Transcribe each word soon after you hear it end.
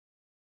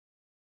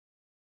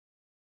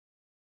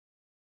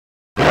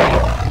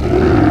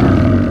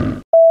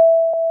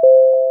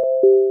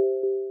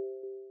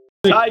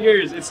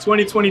Tigers, it's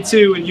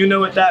 2022 and you know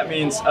what that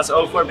means. Us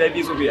 04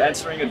 babies will be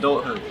entering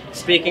adulthood.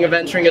 Speaking of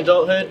entering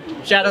adulthood,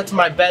 shout out to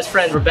my best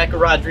friend Rebecca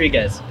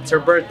Rodriguez. It's her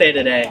birthday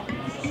today.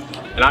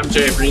 And I'm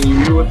Jay,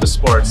 bringing you with the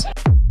sports.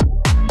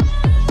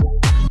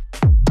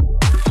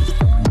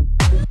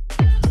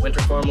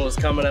 Winter formal is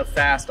coming up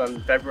fast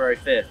on February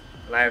 5th,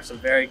 and I have some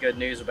very good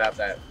news about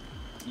that.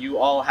 You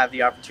all have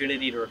the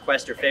opportunity to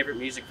request your favorite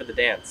music for the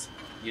dance.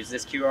 Use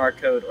this QR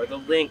code or the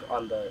link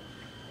on the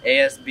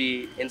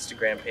ASB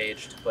Instagram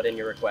page to put in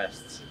your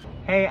requests.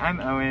 Hey, I'm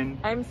Owen.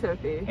 I'm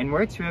Sophie. And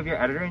we're two of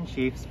your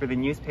editor-in-chiefs for the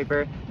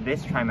newspaper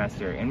this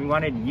trimester. And we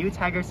wanted you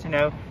Tigers to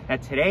know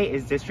that today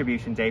is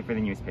distribution day for the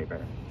newspaper.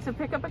 So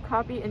pick up a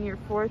copy in your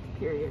 4th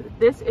period.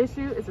 This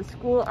issue is a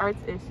school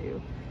arts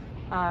issue.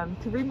 To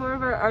read more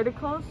of our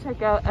articles,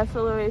 check out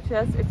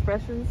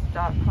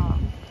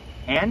SLOHSexpressions.com.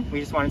 And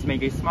we just wanted to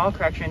make a small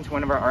correction to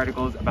one of our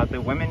articles about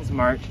the Women's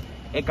March.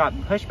 It got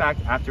pushed back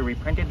after we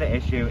printed the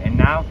issue, and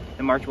now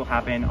the march will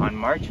happen on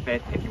March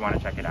 5th if you want to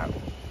check it out.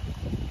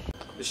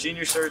 The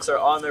senior shirts are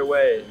on their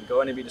way and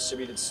going to be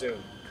distributed soon.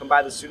 Come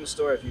by the student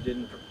store if you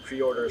didn't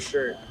pre-order a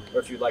shirt or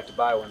if you'd like to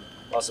buy one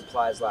while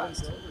supplies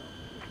last.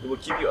 We will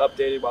keep you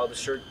updated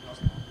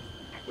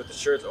with the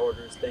shirts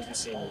orders. Thank you,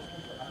 seniors.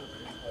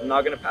 I'm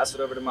now going to pass it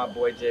over to my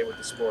boy Jay with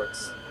the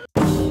sports.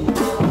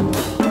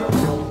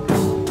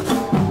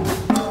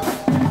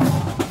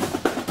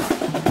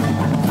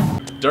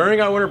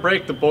 During our winter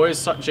break, the boys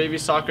JV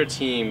soccer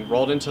team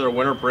rolled into their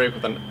winter break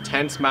with an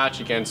intense match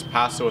against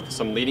Paso with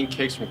some leading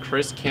kicks from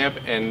Chris Camp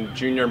and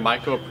junior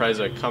Michael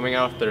Preza coming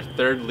out their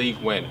 3rd league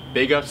win.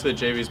 Big ups to the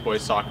JV's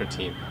boys soccer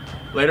team.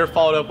 Later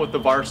followed up with the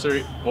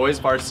boys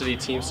varsity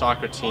team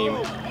soccer team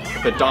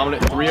with a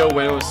dominant 3-0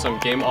 win with some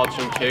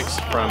game-altering kicks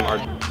from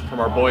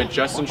our boy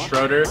Justin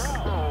Schroeder,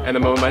 and the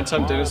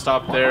momentum didn't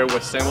stop there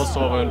with Samuel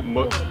Sullivan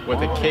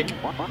with a kick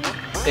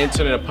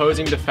into an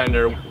opposing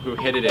defender who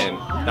hit it in.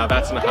 Now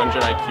that's an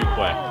 100 IQ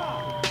play.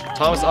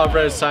 Thomas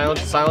Alvarez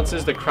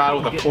silences the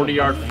crowd with a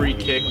 40-yard free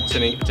kick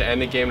to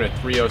end the game in a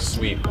 3-0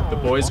 sweep. The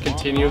boys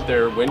continued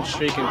their win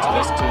streak into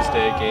this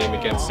Tuesday game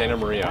against Santa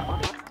Maria.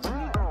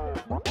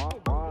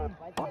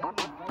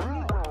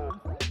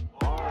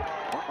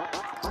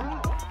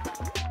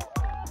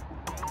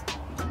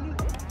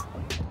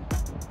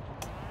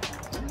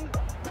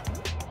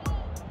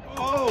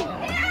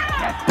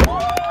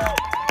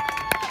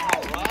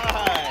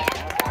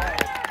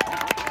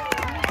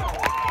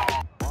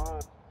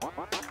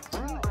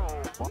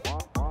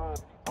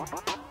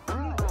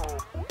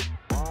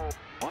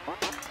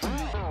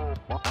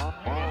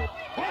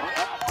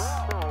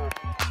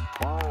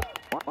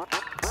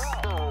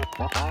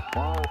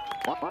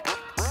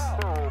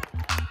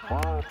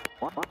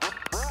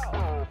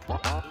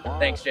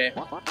 Thanks, Jay.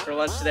 For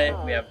lunch today,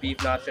 we have beef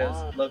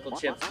nachos, local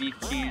chips, beef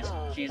cheese,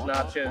 cheese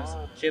nachos,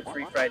 chips,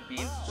 refried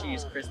beans,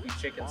 cheese, crispy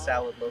chicken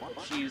salad, local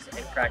cheese,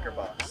 and cracker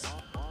box.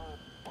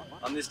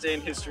 On this day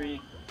in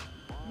history,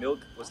 milk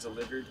was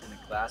delivered in a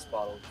glass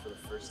bottle for the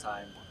first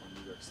time in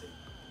New York City.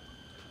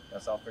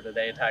 That's all for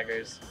today,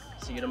 Tigers.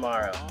 See you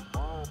tomorrow.